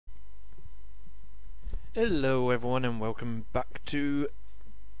Hello everyone and welcome back to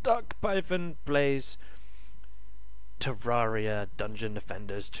Dark Python Plays Terraria Dungeon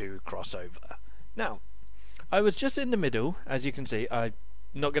Defenders 2 crossover. Now, I was just in the middle, as you can see. I'm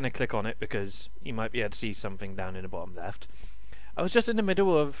not going to click on it because you might be able to see something down in the bottom left. I was just in the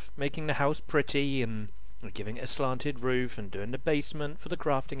middle of making the house pretty and giving it a slanted roof and doing the basement for the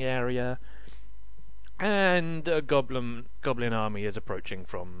crafting area, and a goblin army is approaching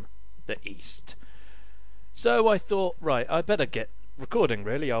from the east. So I thought, right, I better get recording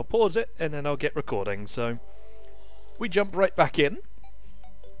really. I'll pause it and then I'll get recording. So we jump right back in.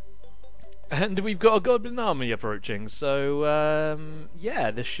 And we've got a goblin army approaching. So,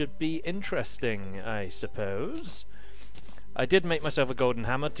 yeah, this should be interesting, I suppose. I did make myself a golden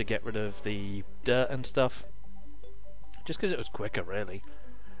hammer to get rid of the dirt and stuff. Just because it was quicker, really.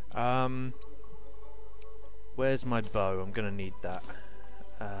 Where's my bow? I'm going to need that.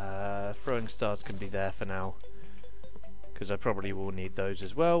 Throwing stars can be there for now, because I probably will need those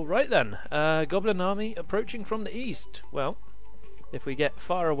as well. Right then, goblin army approaching from the east. Well, if we get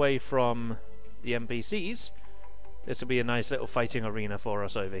far away from the NPCs, this will be a nice little fighting arena for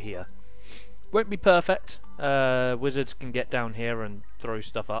us over here. Won't be perfect. Wizards can get down here and throw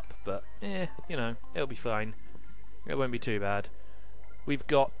stuff up, but you know, it'll be fine. It won't be too bad. We've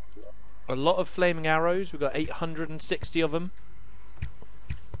got a lot of flaming arrows. We've got 860 of them.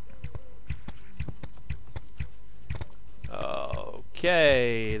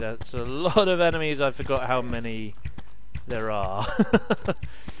 Okay, that's a lot of enemies. I forgot how many there are.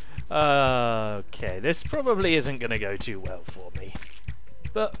 Okay, this probably isn't going to go too well for me,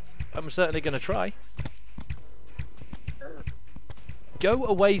 but I'm certainly going to try. Go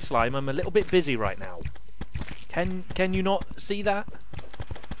away, slime. I'm a little bit busy right now. Can you not see that?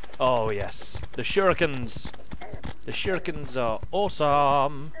 Oh yes, the shurikens. The shurikens are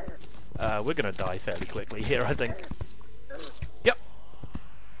awesome. We're going to die fairly quickly here, I think. Yep.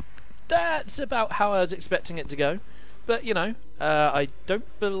 That's about how I was expecting it to go. But, you know, I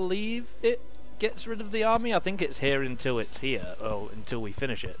don't believe it gets rid of the army. I think it's here until it's here, or until we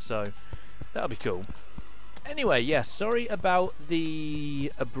finish it, so that'll be cool. Anyway, yes, sorry about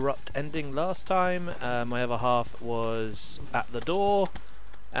the abrupt ending last time. My other half was at the door,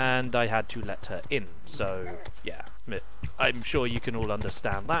 and I had to let her in. So, yeah, I'm sure you can all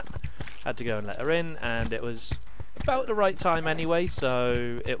understand that. Had to go and let her in, and it was about the right time anyway,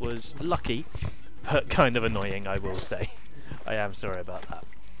 so it was lucky, but kind of annoying, I will say. I am sorry about that.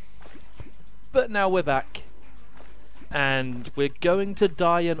 But now we're back, and we're going to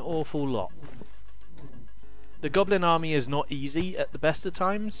die an awful lot. The goblin army is not easy at the best of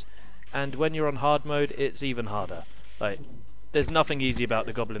times, and when you're on hard mode, it's even harder. Like, there's nothing easy about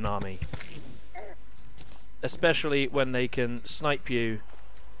the goblin army, especially when they can snipe you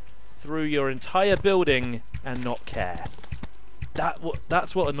through your entire building and not care.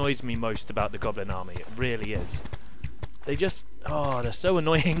 That's what annoys me most about the goblin army. It really is. They just, oh, they're so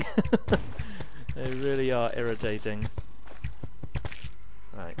annoying. They really are irritating.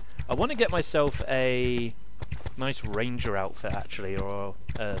 Right, I want to get myself a nice ranger outfit actually, or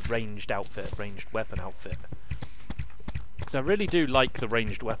a ranged outfit, ranged weapon outfit, because I really do like the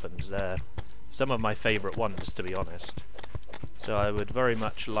ranged weapons. They're some of my favourite ones, to be honest. So I would very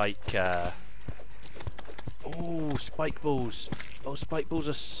much like oh, spike balls. Oh, spike balls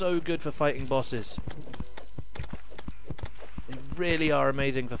are so good for fighting bosses. They really are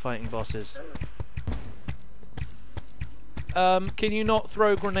amazing for fighting bosses. Can you not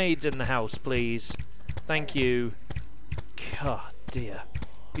throw grenades in the house, please? Thank you. God dear.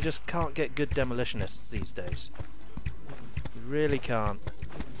 You just can't get good demolitionists these days. You really can't.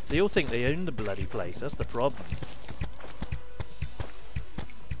 They all think they own the bloody place. That's the problem.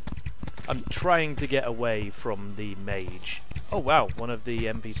 I'm trying to get away from the mage. Oh wow, one of the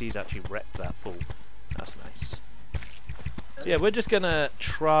NPCs actually wrecked that fool. That's nice. So yeah, we're just gonna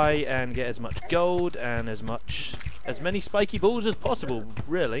try and get as much gold and as many spiky balls as possible,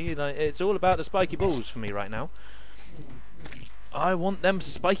 really. Like, it's all about the spiky balls for me right now. I want them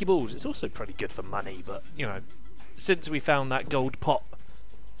spiky balls. It's also pretty good for money, but, you know, since we found that gold pot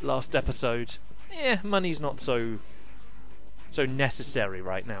last episode, money's not so necessary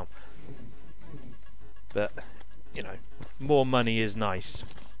right now. But, you know, more money is nice.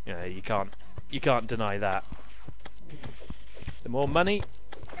 You know, you can't deny that. The more money,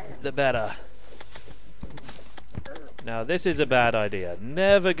 the better. Now, this is a bad idea.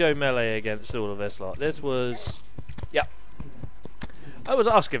 Never go melee against all of this lot. This was... Yep. I was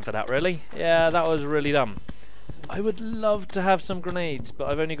asking for that, really. Yeah, that was really dumb. I would love to have some grenades, but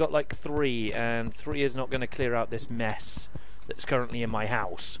I've only got like 3, and 3 is not going to clear out this mess that's currently in my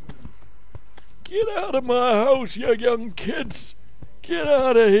house. Get out of my house, you young kids! Get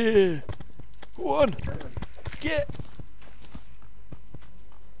out of here! Go on! Get!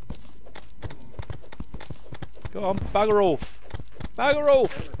 Go on, bugger off! Bugger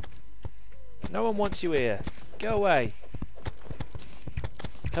off! No one wants you here. Go away.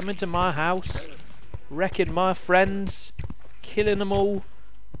 Come into my house, wrecking my friends, killing them all.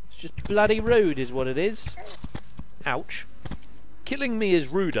 It's just bloody rude is what it is. Ouch. Killing me is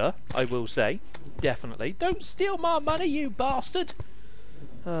ruder, I will say. Definitely. Don't steal my money, you bastard!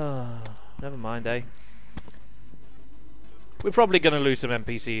 Never mind, eh? We're probably going to lose some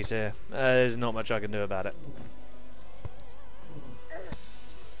NPCs here. There's not much I can do about it.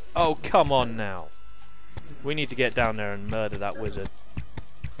 Oh, come on now. We need to get down there and murder that wizard.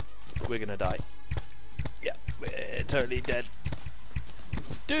 We're going to die. Yeah, we're totally dead.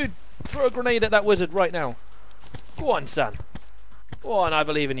 Dude, throw a grenade at that wizard right now. Go on, son. Go on, I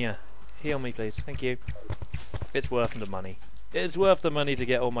believe in you. Heal me, please. Thank you. It's worth the money. It's worth the money to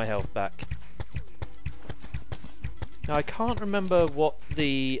get all my health back. Now, I can't remember what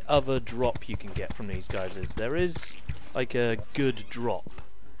the other drop you can get from these guys is. There is, like, a good drop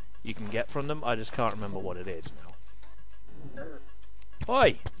you can get from them. I just can't remember what it is now.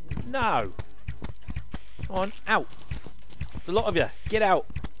 Oi! No! Come on, out! A lot of you, get out!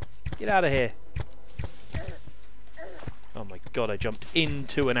 Get out of here! Oh my god, I jumped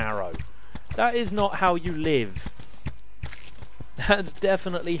into an arrow. That is not how you live. That's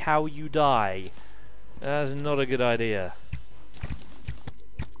definitely how you die. That's not a good idea.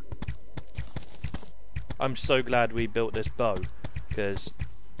 I'm so glad we built this bow, because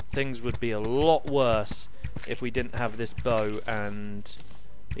things would be a lot worse if we didn't have this bow and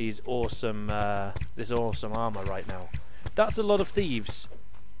these awesome, this awesome armor right now. That's a lot of thieves.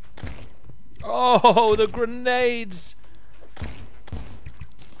 Oh, the grenades!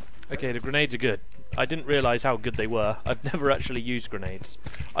 Okay, the grenades are good. I didn't realise how good they were. I've never actually used grenades.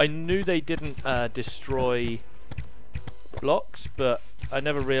 I knew they didn't destroy blocks, but I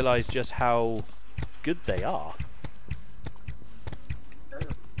never realised just how good they are.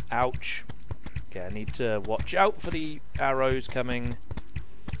 Ouch. Okay, I need to watch out for the arrows coming.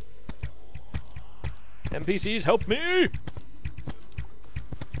 NPCs, help me!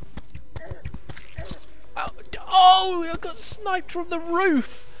 Oh, I got sniped from the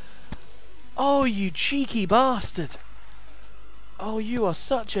roof! Oh, you cheeky bastard! Oh, you are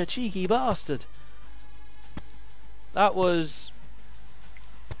such a cheeky bastard! That was...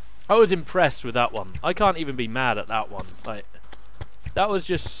 I was impressed with that one. I can't even be mad at that one. Like, that was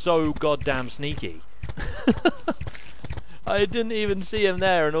just so goddamn sneaky. I didn't even see him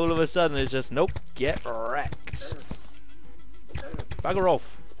there, and all of a sudden it's just, nope, get wrecked. Bugger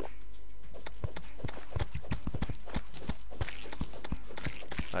off.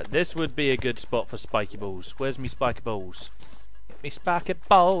 Right, this would be a good spot for spiky balls. Where's me spiky balls? Get me spiky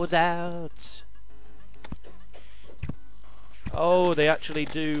balls out. Oh, they actually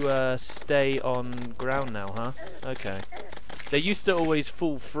do stay on ground now, huh? Okay. They used to always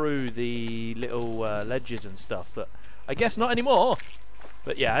fall through the little ledges and stuff, but I guess not anymore.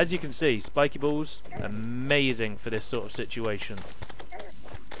 But yeah, as you can see, spiky balls, amazing for this sort of situation.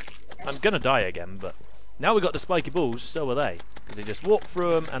 I'm gonna die again, but now we got the spiky balls, so are they. Because they just walk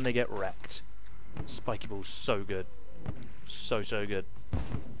through them and they get wrecked. Spiky balls, so good. So good.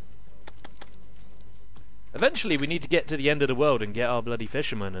 Eventually we need to get to the end of the world and get our bloody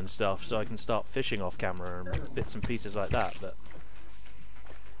fishermen and stuff, so I can start fishing off camera and bits and pieces like that, but...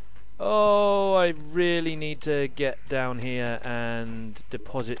 Oh, I really need to get down here and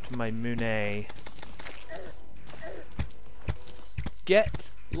deposit my money.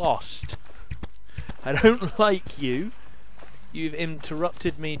 Get lost. I don't like you. You've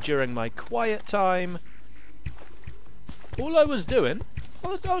interrupted me during my quiet time. All I was doing, I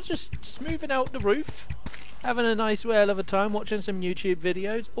was just smoothing out the roof, having a nice whale of a time watching some YouTube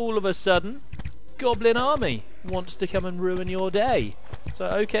videos. All of a sudden, Goblin Army wants to come and ruin your day. So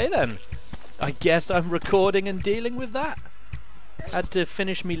okay then, I guess I'm recording and dealing with that. Had to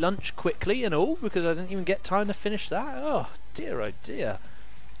finish me lunch quickly and all, because I didn't even get time to finish that. Oh dear.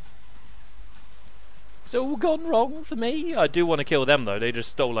 It's all gone wrong for me. I do want to kill them though. They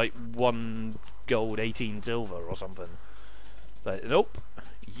just stole like 1 gold, 18 silver or something. So, nope.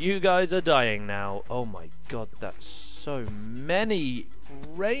 You guys are dying now. Oh my god, that's so many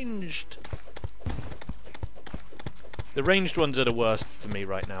ranged. The ranged ones are the worst for me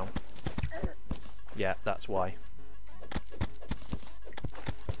right now. Yeah, that's why.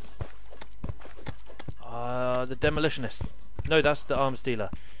 The demolitionist. No, that's the arms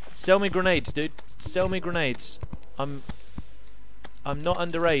dealer. Sell me grenades, dude. Sell me grenades. I'm not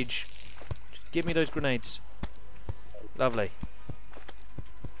underage. Just Give me those grenades. Lovely.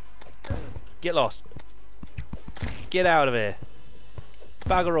 Get lost. Get out of here.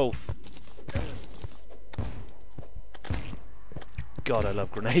 Bugger off. God, I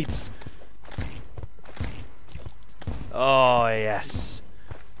love grenades. Oh, yes.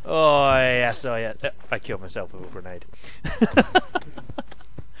 Oh, yes. Oh, yes. I killed myself with a grenade.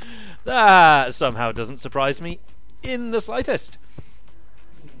 That somehow doesn't surprise me in the slightest.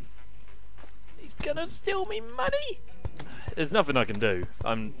 He's gonna steal me money. There's nothing I can do.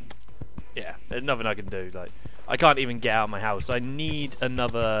 Yeah, there's nothing I can do. Like, I can't even get out of my house. I need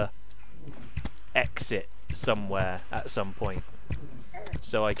another exit somewhere at some point,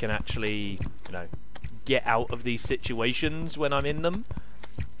 so I can actually, you know, get out of these situations when I'm in them.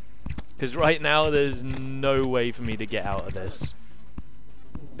 Because right now, there's no way for me to get out of this.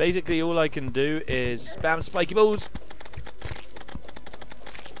 Basically, all I can do is spam spiky balls.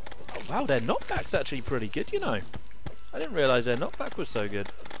 Oh, wow, their knockback's actually pretty good, you know. I didn't realise their knockback was so good.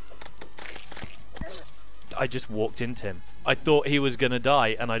 I just walked into him. I thought he was going to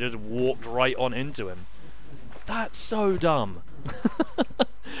die, and I just walked right on into him. That's so dumb.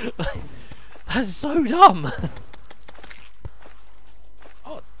 That's so dumb.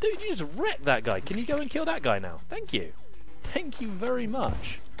 Oh, dude, you just wrecked that guy. Can you go and kill that guy now? Thank you. Thank you very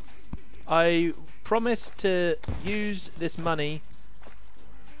much. I promise to use this money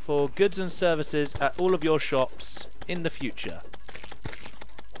for goods and services at all of your shops in the future.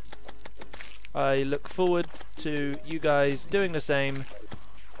 I look forward to you guys doing the same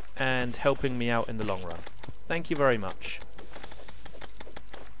and helping me out in the long run. Thank you very much.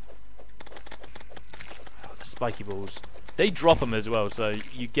 Oh, the spiky balls. They drop them as well, so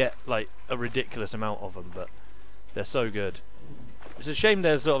you get like a ridiculous amount of them, but they're so good. It's a shame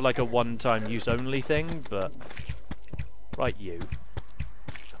there's sort of like a one-time use only thing, but right, you.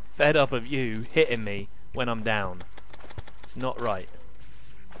 I'm fed up of you hitting me when I'm down. It's not right.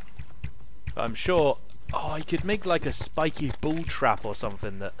 But I'm sure, oh, I could make like a spiky bull trap or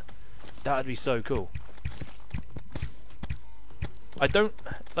something. That would be so cool. I don't,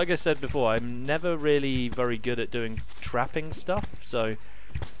 like I said before, I'm never really very good at doing trapping stuff, so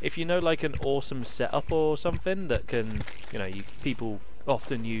if you know like an awesome setup or something that can, you know, people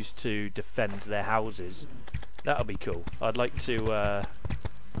often use to defend their houses, that would be cool. I'd like to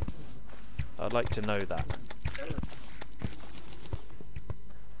know that.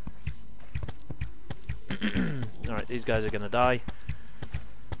 Alright, these guys are going to die.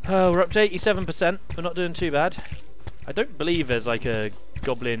 We're up to 87%. We're not doing too bad. I don't believe there's like a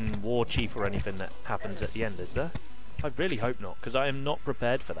goblin war chief or anything that happens at the end, is there? I really hope not, because I am not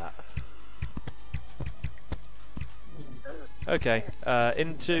prepared for that. Okay,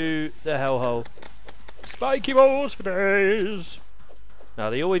 into the hellhole. Spiky balls for days! Now,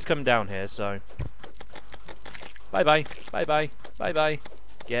 they always come down here, so... Bye-bye, bye-bye, bye-bye.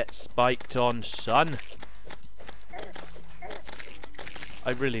 Get spiked on, son!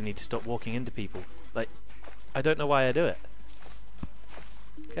 I really need to stop walking into people. Like, I don't know why I do it.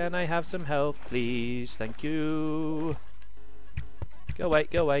 Can I have some health, please? Thank you. Go away,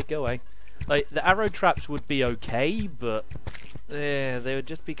 go away, go away. Like, the arrow traps would be okay, but they would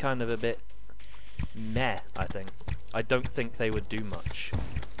just be kind of a bit meh, I think. I don't think they would do much.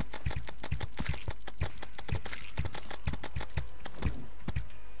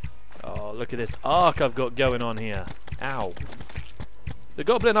 Oh, look at this arc I've got going on here. Ow. The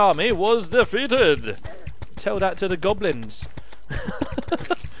goblin army was defeated! Tell that to the goblins.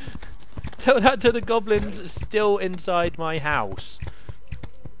 Tell that to the goblins still inside my house.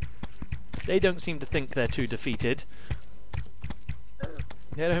 They don't seem to think they're too defeated.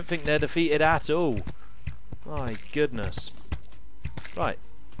 They don't think they're defeated at all. My goodness. Right.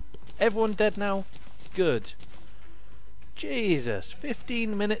 Everyone dead now? Good. Jesus.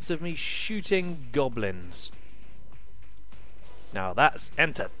 15 minutes of me shooting goblins. Now that's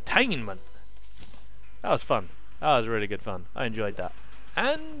entertainment. That was fun. That was really good fun. I enjoyed that.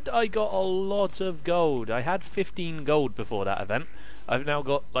 And I got a lot of gold. I had 15 gold before that event. I've now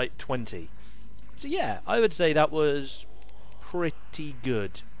got like 20. So yeah, I would say that was pretty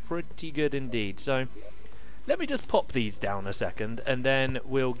good. Pretty good indeed. So let me just pop these down a second, and then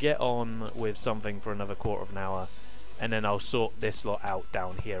we'll get on with something for another quarter of an hour, and then I'll sort this lot out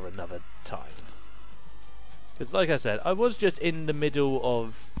down here another time. Because like I said, I was just in the middle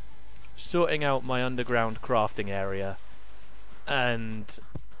of sorting out my underground crafting area, and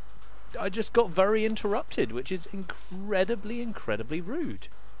I just got very interrupted, which is incredibly rude.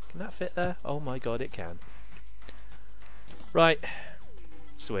 Can that fit there? Oh my god, it can. Right.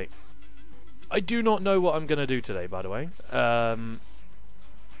 Sweet. I do not know what I'm going to do today, by the way.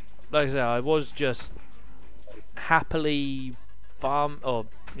 like I said, I was just happily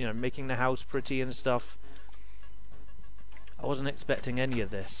making the house pretty and stuff. I wasn't expecting any of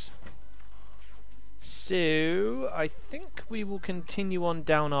this. So I think we will continue on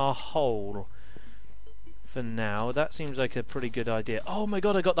down our hole for now. That seems like a pretty good idea. Oh my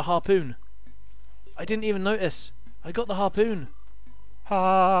god, I got the harpoon. I didn't even notice. I got the harpoon.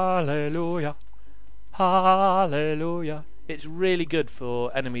 Hallelujah. Hallelujah. It's really good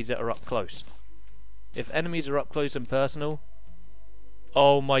for enemies that are up close. If enemies are up close and personal...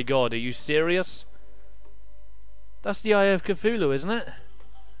 Oh my god, are you serious? That's the Eye of Cthulhu, isn't it?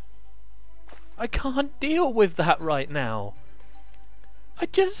 I can't deal with that right now. I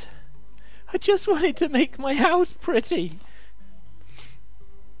just wanted to make my house pretty.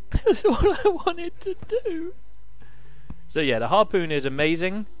 That's all I wanted to do. So yeah, the harpoon is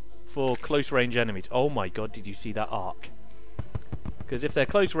amazing for close range enemies. Oh my god, did you see that arc? Because if they're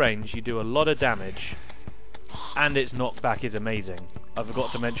close range, you do a lot of damage, and its knockback is amazing. I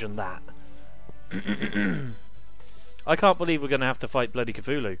forgot to mention that. I can't believe we're going to have to fight bloody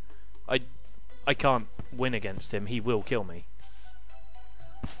Cthulhu. I can't win against him. He will kill me.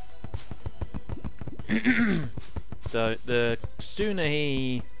 So the sooner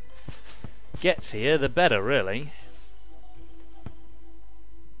he gets here, the better, really.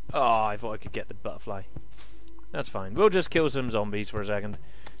 Oh, I thought I could get the butterfly. That's fine. We'll just kill some zombies for a second.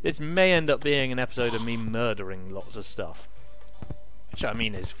 This may end up being an episode of me murdering lots of stuff. Which, I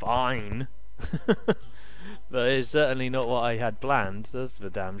mean, is fine. But it's certainly not what I had planned, that's for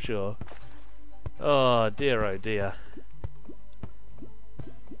damn sure. Oh dear, dear.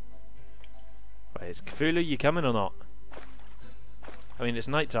 Right, is Cthulhu, you coming or not? I mean, it's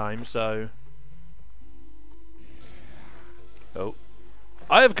night time, so... Oh.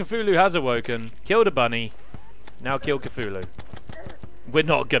 Eye of Cthulhu has awoken. Killed a bunny. Now kill Cthulhu. We're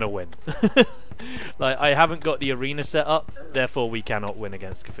not gonna win. Like, I haven't got the arena set up, therefore we cannot win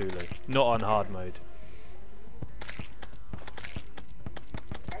against Cthulhu. Not on hard mode.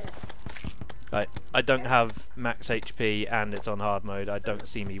 Right, I don't have max HP and it's on hard mode. I don't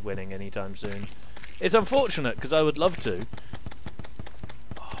see me winning anytime soon. It's unfortunate because I would love to.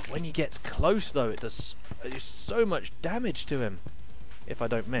 Oh, when he gets close though, it does so much damage to him if I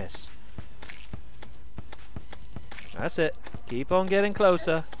don't miss. That's it. Keep on getting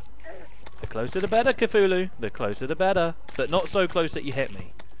closer. The closer the better, Cthulhu. The closer the better. But not so close that you hit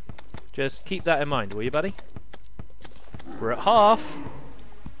me. Just keep that in mind, will you, buddy? We're at half.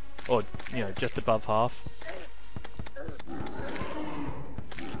 Or, you know, just above half.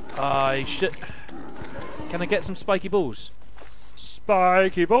 I should... Can I get some spiky balls?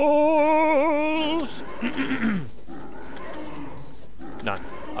 Spiky balls! No,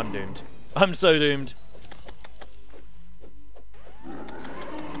 I'm doomed. I'm so doomed.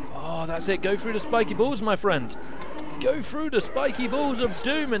 Oh, that's it. Go through the spiky balls, my friend. Go through the spiky balls of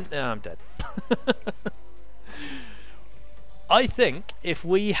doom and... I'm dead. I think if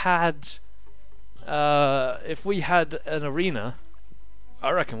we had an arena, I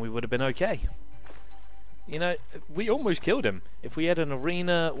reckon we would have been okay. You know, we almost killed him. If we had an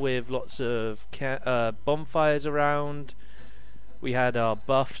arena with lots of bonfires around, we had our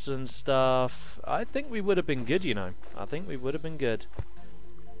buffs and stuff, I think we would have been good, you know. I think we would have been good.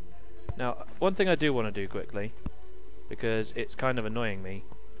 Now, one thing I do want to do quickly, because it's kind of annoying me,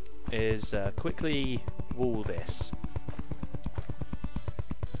 is quickly wall this.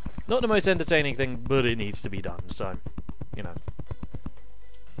 Not the most entertaining thing, but it needs to be done, so, you know.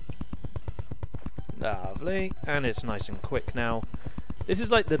 Lovely, and it's nice and quick now. This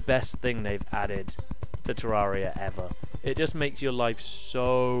is like the best thing they've added to Terraria ever. It just makes your life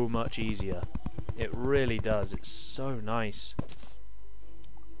so much easier. It really does, it's so nice.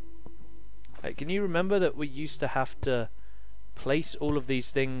 Like, can you remember that we used to have to place all of these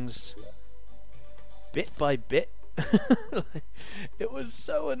things bit by bit? It was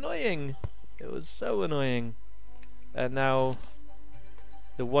so annoying. It was so annoying. And now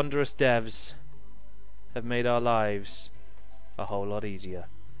the wondrous devs have made our lives a whole lot easier.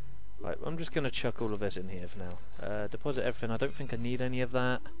 Right, I'm just going to chuck all of this in here for now. Deposit everything. I don't think I need any of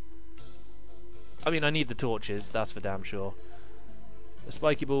that. I mean, I need the torches, that's for damn sure. The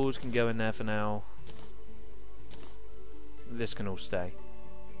spiky balls can go in there for now. This can all stay,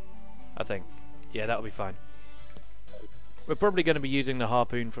 I think. Yeah, that'll be fine. We're probably going to be using the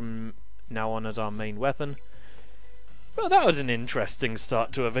harpoon from now on as our main weapon. Well, that was an interesting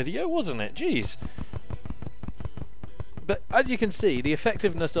start to a video, wasn't it? Jeez. But as you can see, the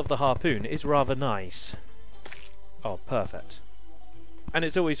effectiveness of the harpoon is rather nice. Oh, perfect. And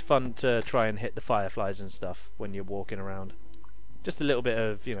it's always fun to try and hit the fireflies and stuff when you're walking around. Just a little bit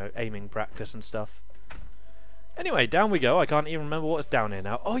of, you know, aiming practice and stuff. Anyway, down we go. I can't even remember what's down here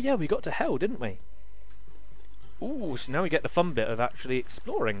now. Oh yeah, we got to hell, didn't we? Ooh, so now we get the fun bit of actually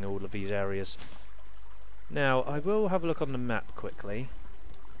exploring all of these areas. Now, I will have a look on the map quickly.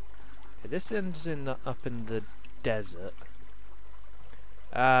 Okay, this ends in up in the desert.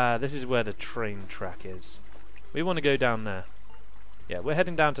 Ah, this is where the train track is. We want to go down there. Yeah, we're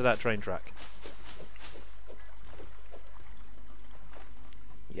heading down to that train track.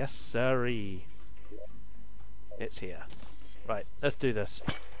 Yes, sirree. It's here. Right, let's do this.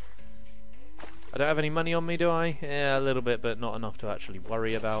 I don't have any money on me, do I? Yeah, a little bit, but not enough to actually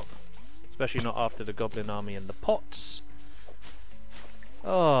worry about. Especially not after the goblin army and the pots.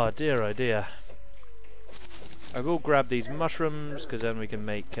 Oh dear, oh dear. I will grab these mushrooms, because then we can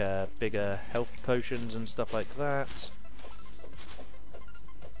make bigger health potions and stuff like that.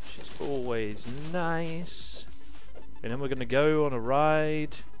 Which is always nice. And then we're going to go on a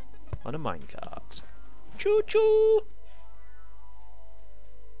ride on a minecart. Choo choo!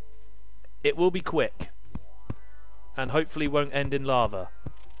 It will be quick. And hopefully won't end in lava.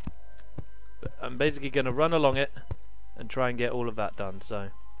 But I'm basically going to run along it and try and get all of that done. So,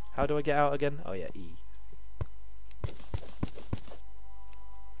 how do I get out again? Oh yeah, E.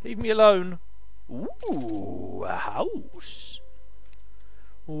 Leave me alone. Ooh, a house.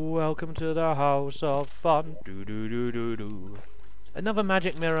 Welcome to the house of fun. Do do do do do. Another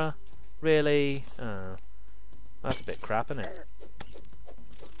magic mirror? Really? That's a bit crap, isn't it?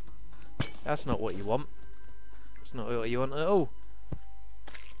 That's not what you want. That's not what you want at all.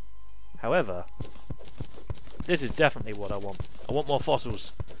 However, this is definitely what I want. I want more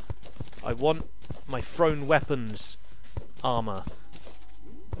fossils. I want my thrown weapons armor.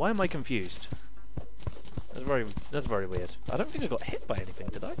 Why am I confused? That's very weird. I don't think I got hit by anything,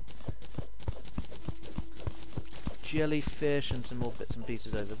 did I? Jellyfish and some more bits and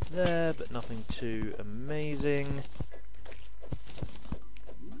pieces over there, but nothing too amazing.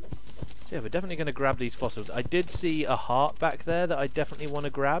 So yeah, we're definitely going to grab these fossils. I did see a heart back there that I definitely want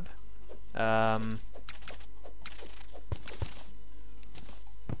to grab.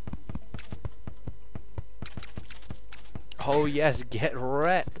 Oh yes, get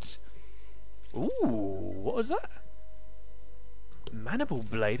wrecked. Ooh, what was that? Mandible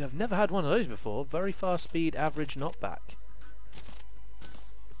blade? I've never had one of those before. Very fast speed, average knockback.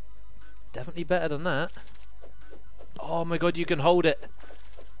 Definitely better than that. Oh my god, you can hold it.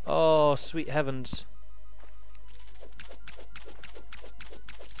 Oh, sweet heavens.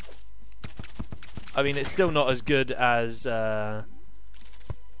 I mean, it's still not as good as the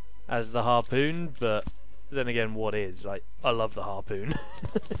harpoon, but then again, what is? Like, I love the harpoon.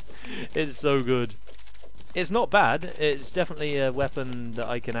 It's so good. It's not bad. It's definitely a weapon that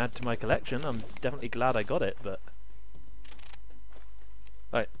I can add to my collection. I'm definitely glad I got it, but...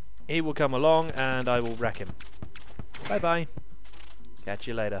 Right, he will come along and I will wreck him. Bye-bye. Catch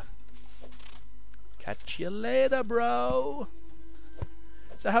you later. Catch you later, bro!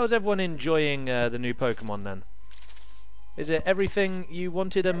 So how's everyone enjoying the new Pokemon then? Is it everything you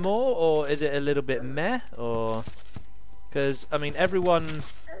wanted and more, or is it a little bit meh, or... Because, I mean, everyone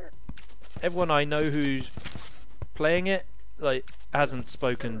I know who's playing it, like, hasn't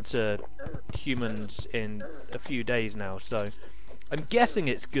spoken to humans in a few days now, so I'm guessing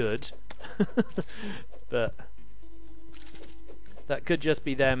it's good. But that could just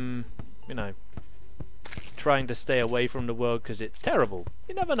be them, you know, trying to stay away from the world because it's terrible.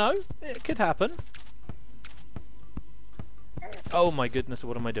 You never know. It could happen. Oh my goodness,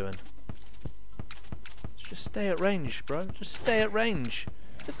 what am I doing? Just stay at range, bro. Just stay at range.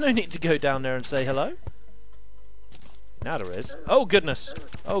 There's no need to go down there and say hello. Now there is. Oh goodness.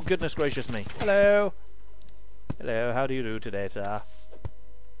 Oh goodness gracious me. Hello. Hello, how do you do today, sir?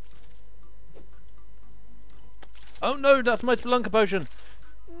 Oh no, that's my Spelunker potion.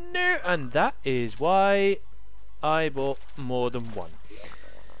 No, and that is why I bought more than one.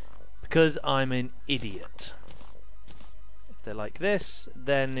 Because I'm an idiot. If they're like this,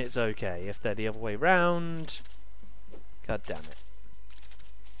 then it's okay. If they're the other way round, god damn it.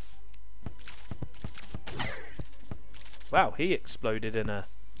 Wow, he exploded in a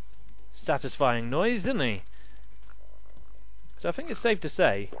satisfying noise, didn't he? So I think it's safe to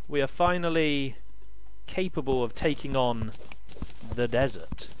say we are finally capable of taking on the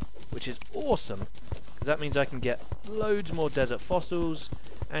desert, which is awesome, because that means I can get loads more desert fossils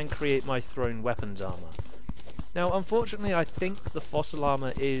and create my thrown weapons armor. Now, unfortunately, I think the fossil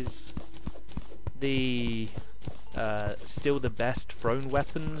armor is the still the best thrown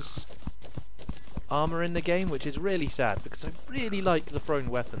weapons armor in the game, which is really sad because I really like the thrown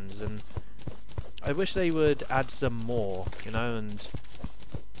weapons, and I wish they would add some more, you know, and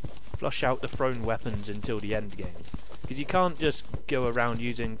flush out the thrown weapons until the end game. Because you can't just go around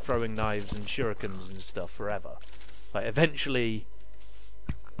using throwing knives and shurikens and stuff forever. Like, eventually,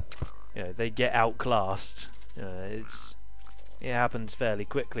 you know, they get outclassed. It happens fairly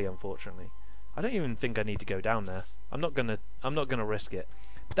quickly, unfortunately. I don't even think I need to go down there. I'm not gonna risk it.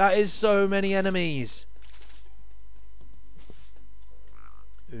 That is so many enemies.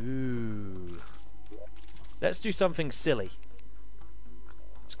 Ooh. Let's do something silly.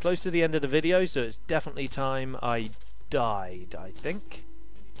 It's close to the end of the video, so it's definitely time I died, I think.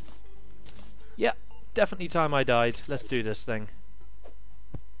 Yep, definitely time I died. Let's do this thing.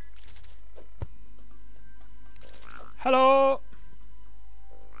 Hello!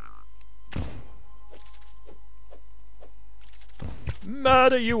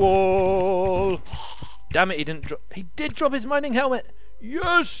 Murder you all! Damn it, he didn't drop. He did drop his mining helmet!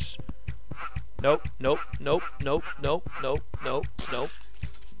 Yes! Nope, nope, nope, nope, nope, nope, nope, nope.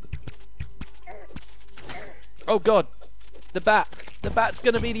 Oh god! The bat! The bat's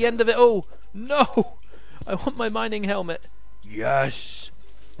gonna be the end of it all! No! I want my mining helmet! Yes!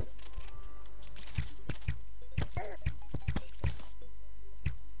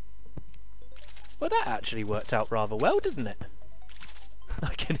 Well, that actually worked out rather well, didn't it?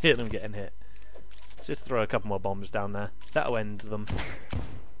 I can hear them getting hit. Let's just throw a couple more bombs down there. That'll end them.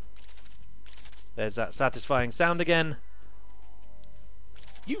 There's that satisfying sound again.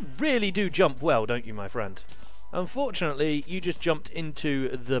 You really do jump well, don't you, my friend? Unfortunately, you just jumped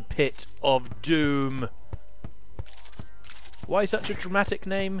into the pit of doom. Why such a dramatic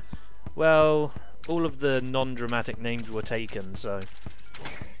name? Well, all of the non-dramatic names were taken, so...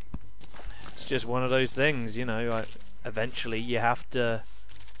 It's just one of those things, you know. Eventually you have to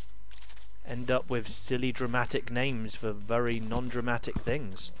end up with silly dramatic names for very non-dramatic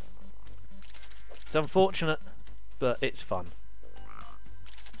things. It's unfortunate, but it's fun.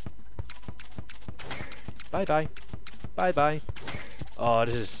 Bye bye. Bye bye. Oh,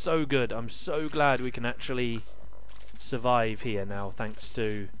 this is so good. I'm so glad we can actually survive here now, thanks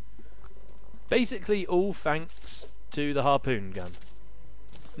to... Basically all thanks to the harpoon gun.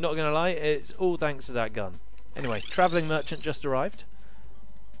 Not gonna lie, it's all thanks to that gun. Anyway, travelling merchant just arrived.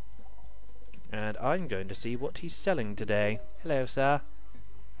 And I'm going to see what he's selling today. Hello, sir.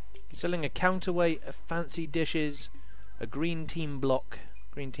 He's selling a counterweight, a fancy dishes, a green team block,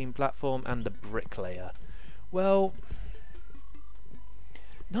 green team platform, and the bricklayer. Well,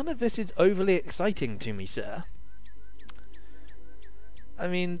 none of this is overly exciting to me, sir. I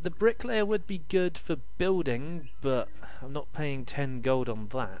mean, the bricklayer would be good for building, but I'm not paying 10 gold on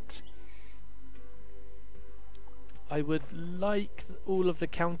that. I would like all of the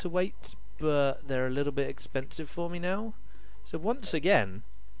counterweights, but they're a little bit expensive for me now. So once again,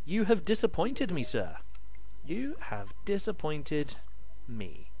 you have disappointed me, sir. You have disappointed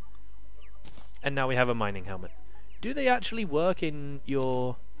me. And now we have a mining helmet. Do they actually work in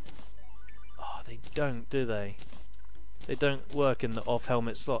your... Oh, they don't, do they? They don't work in the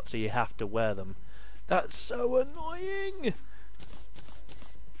off-helmet slot, so you have to wear them. That's so annoying!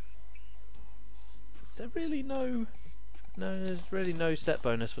 Is there really no... No, there's really no set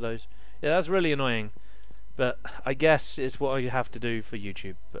bonus for those. Yeah, that's really annoying. But I guess it's what I have to do for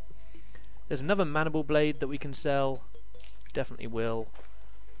YouTube. But there's another mandible blade that we can sell. Definitely will.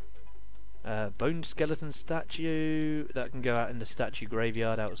 Bone skeleton statue. That can go out in the statue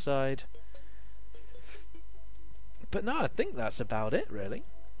graveyard outside. But no, I think that's about it, really.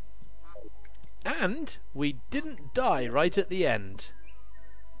 And we didn't die right at the end.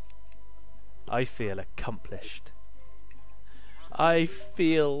 I feel accomplished. I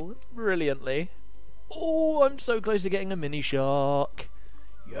feel brilliantly. Oh, I'm so close to getting a mini shark.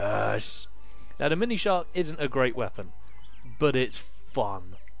 Yes. Now, the mini shark isn't a great weapon, but it's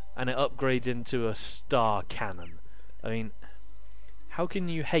fun. And it upgrades into a star cannon. I mean, how can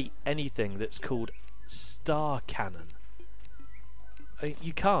you hate anything that's called star cannon? I mean,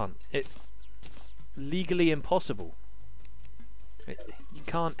 you can't. It's legally impossible. You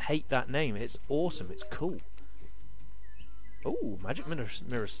can't hate that name. It's awesome. It's cool. Oh, magic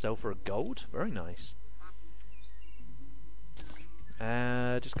mirror sell for a gold. Very nice.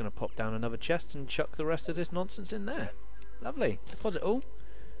 Just going to pop down another chest and chuck the rest of this nonsense in there. Lovely. Deposit all.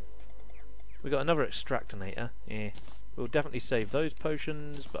 We got another extractinator. Yeah. We'll definitely save those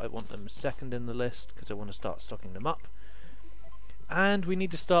potions, but I want them second in the list because I want to start stocking them up. And we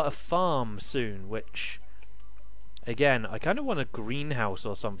need to start a farm soon, which, again, I kind of want a greenhouse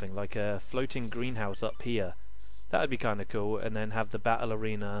or something, like a floating greenhouse up here. That would be kind of cool, and then have the battle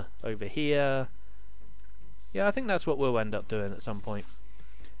arena over here. Yeah, I think that's what we'll end up doing at some point.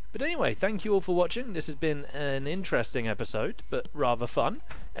 But anyway, thank you all for watching. This has been an interesting episode, but rather fun.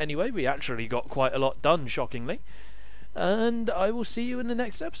 Anyway, we actually got quite a lot done, shockingly. And I will see you in the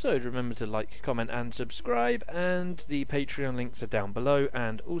next episode. Remember to like, comment and subscribe, and the Patreon links are down below,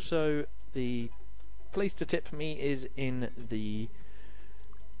 and also the place to tip me is in the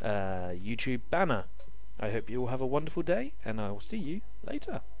YouTube banner. I hope you all have a wonderful day, and I will see you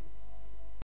later.